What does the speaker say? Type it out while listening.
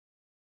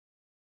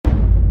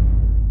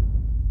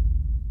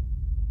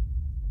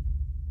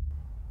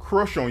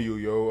crush on you,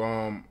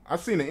 yo. I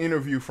seen an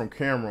interview from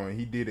Cameron.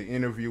 He did an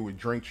interview with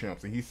Drink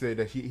Champs, and he said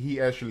that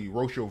he actually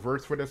wrote your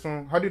verse for that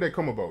song. How did that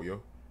come about,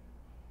 yo?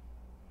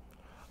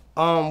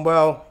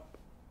 Well,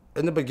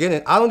 in the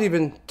beginning, I don't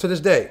even, to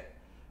this day,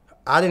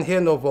 I didn't hear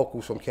no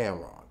vocals from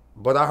Cameron.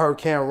 But I heard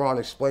Cameron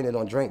explain it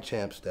on Drink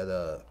Champs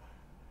that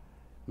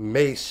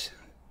Mace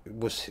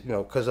was,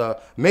 because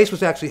Mace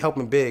was actually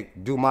helping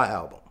Big do my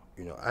album.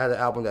 I had an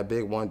album that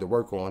Big wanted to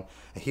work on,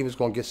 and he was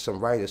going to get some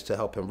writers to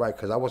help him write,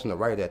 because I wasn't a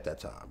writer at that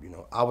time.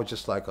 I was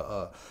just like,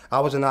 I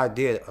was an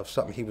idea of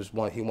something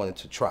he wanted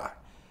to try.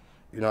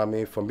 You know what I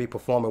mean? From me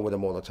performing with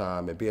him all the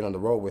time and being on the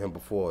road with him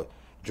before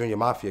Junior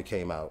Mafia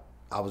came out,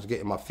 I was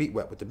getting my feet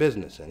wet with the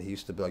business. And he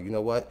used to be like, you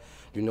know what?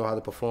 You know how to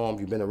perform.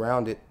 You've been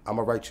around it. I'm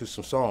going to write you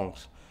some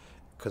songs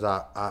because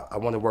I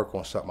want to work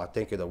on something. I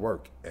think it'll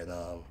work. And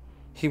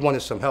he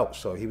wanted some help.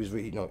 So he was,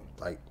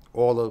 like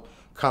all the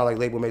kind of like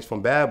label mates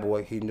from Bad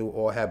Boy, he knew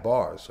all had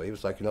bars. So he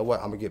was like, you know what?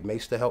 I'm going to get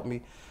Mace to help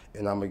me,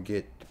 and I'm going to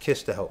get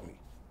Kiss to help me,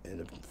 and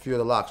a few of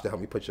the Locks to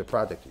help me put your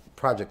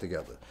project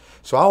together.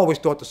 So I always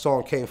thought the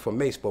song came from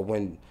Mace, but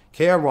when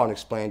Cameron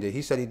explained it,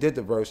 he said he did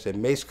the verse,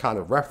 and Mace kind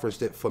of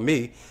referenced it for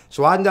me.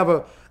 So I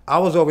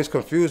was always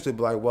confused to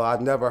be like, well, I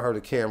never heard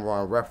a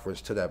Cameron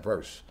reference to that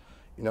verse.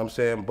 You know what I'm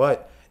saying?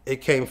 But it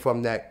came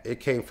from that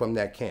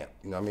camp.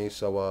 You know what I mean?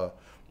 So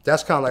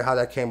that's kind of like how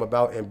that came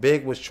about. And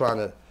Big was trying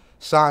to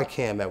sign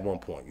Cam at one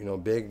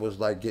point. Big was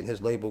like getting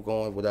his label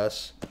going with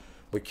us,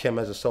 with Kim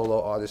as a solo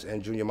artist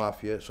and Junior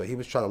Mafia. So he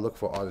was trying to look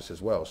for artists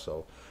as well.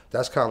 So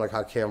that's kind of like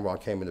how Cameron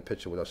came in the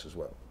picture with us as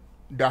well.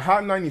 The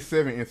Hot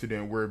 97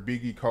 incident where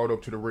Biggie called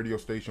up to the radio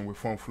station with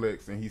Funk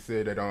Flex, and he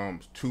said that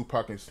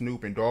Tupac and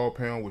Snoop and Dogg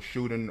Pound was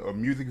shooting a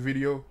music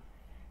video,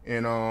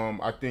 and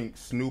I think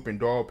Snoop and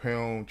Dogg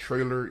Pound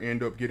trailer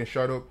ended up getting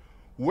shot up.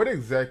 What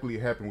exactly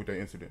happened with that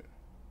incident?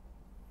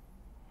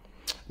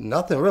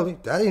 Nothing really.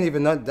 That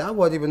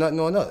wasn't even nothing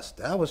on us.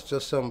 That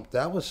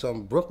was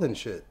some Brooklyn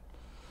shit.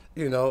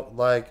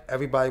 Like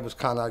everybody was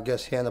kind of, I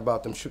guess, hearing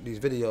about them shooting these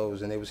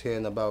videos, and they was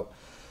hearing about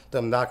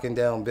them knocking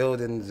down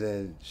buildings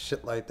and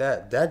shit like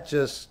that. That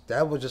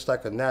was just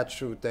like a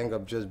natural thing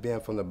of just being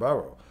from the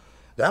borough.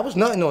 That was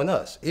nothing on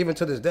us, even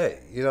to this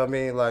day. You know what I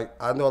mean? Like,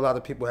 I know a lot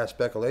of people had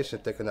speculation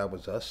thinking that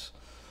was us,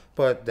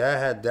 but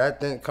that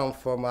didn't come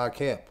from our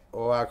camp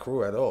or our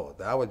crew at all.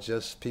 That was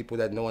just people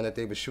that knowing that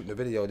they were shooting a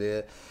video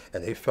there,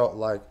 and they felt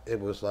like it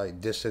was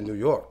like this in New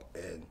York,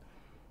 and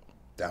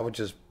that was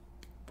just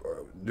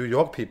New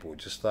York people,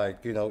 just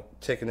like,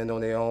 taking it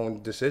on their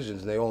own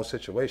decisions and their own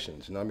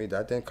situations. You know what I mean?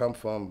 That didn't come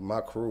from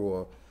my crew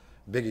or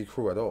Biggie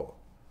crew at all.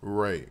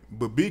 Right.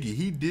 But Biggie,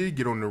 he did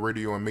get on the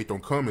radio and make them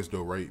comments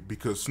though, right?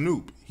 Because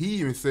Snoop, he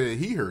even said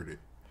he heard it.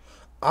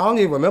 I don't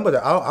even remember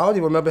that. I don't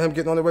even remember him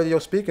getting on the radio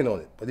speaking on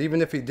it. But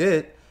even if he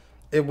did,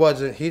 he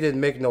didn't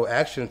make no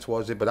action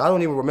towards it. But I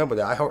don't even remember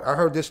that. I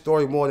heard this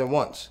story more than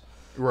once.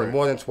 Right. And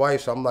more than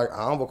twice. I'm like,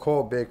 I don't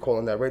recall Big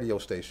calling that radio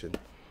station.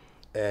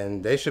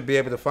 And they should be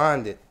able to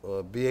find it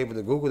or be able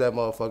to Google that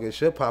motherfucker. It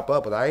should pop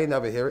up, but I ain't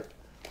never hear it.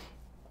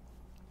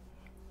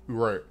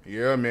 Right.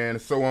 Yeah, man.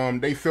 So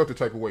they felt the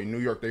type of way. New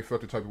York, they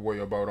felt the type of way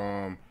about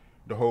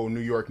the whole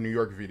New York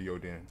video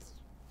dance.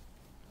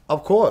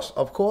 Of course.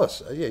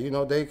 Yeah,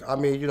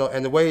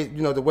 and the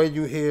way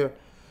you hear,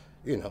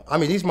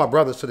 these are my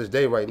brothers to this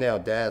day right now.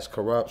 Daz,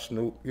 Corrupt,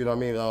 Snoop, you know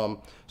what I mean?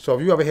 So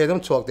if you ever hear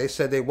them talk, they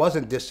said they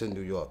wasn't dissing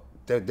New York.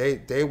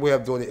 They way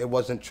of doing it, it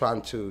wasn't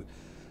trying to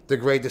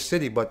degrade the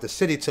city, but the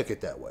city took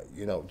it that way,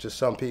 just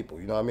some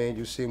people, you know what I mean?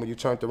 You see when you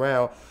turned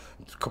around,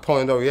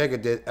 Capone and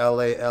Noriega did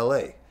L.A.,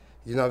 L.A.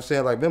 You know what I'm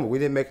saying? Like, remember, we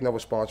didn't make no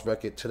response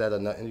record to that or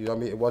nothing, you know what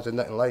I mean? It wasn't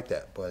nothing like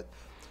that, but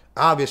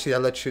obviously I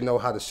let you know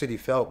how the city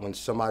felt when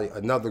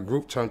another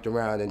group turned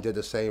around and did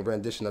the same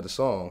rendition of the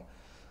song,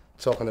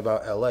 talking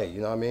about L.A., you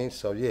know what I mean?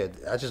 So yeah,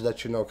 I just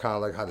let you know kind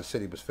of like how the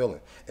city was feeling.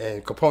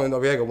 And Capone and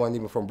Noriega wasn't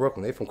even from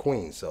Brooklyn, they from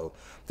Queens, so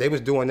they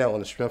was doing that on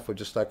the strength of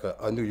just like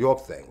a New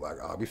York thing.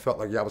 Like, we felt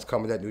like y'all was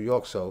coming at New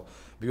York, so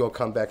we gonna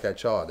come back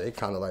at y'all. They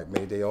kind of like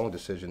made their own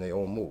decision, their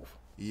own move.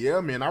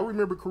 Yeah, man, I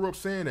remember Corrupt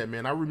saying that,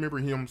 man. I remember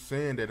him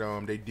saying that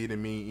they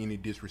didn't mean any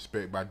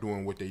disrespect by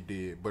doing what they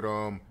did. But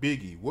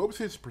Biggie, what was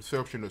his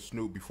perception of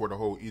Snoop before the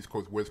whole East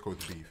Coast, West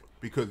Coast beef?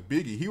 Because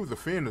Biggie, he was a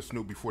fan of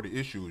Snoop before the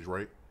issues,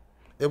 right?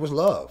 It was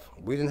love.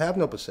 We didn't have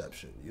no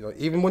perception.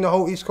 Even when the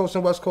whole East Coast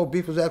and West Coast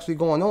beef was actually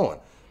going on,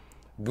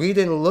 we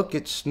didn't look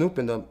at Snoop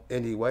in them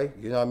anyway,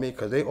 you know what I mean?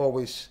 Because they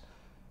always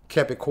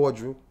kept it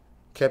cordial,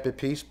 kept it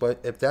peace. But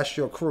if that's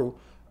your crew,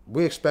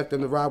 we expect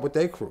them to ride with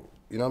their crew.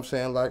 You know what I'm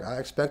saying? Like, I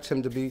expect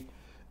him to be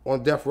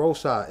on Death Row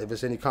side if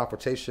there's any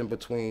confrontation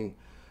between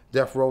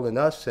Death Row and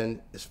us,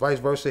 and it's vice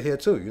versa here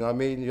too. You know what I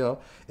mean?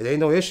 It ain't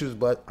no issues,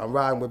 but I'm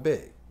riding with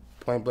Big.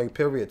 Point blank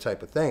period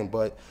type of thing.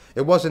 But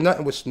it wasn't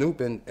nothing with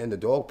Snoop and the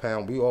Dog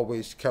Pound. We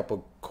always kept a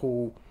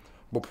cool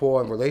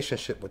rapport and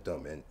relationship with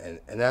them. And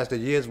as the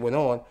years went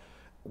on,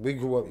 we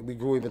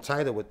grew even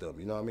tighter with them,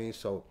 you know what I mean?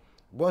 So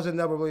it wasn't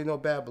never really no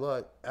bad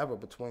blood ever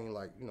between,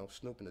 like,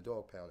 Snoop and the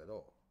Dog Pound at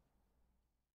all.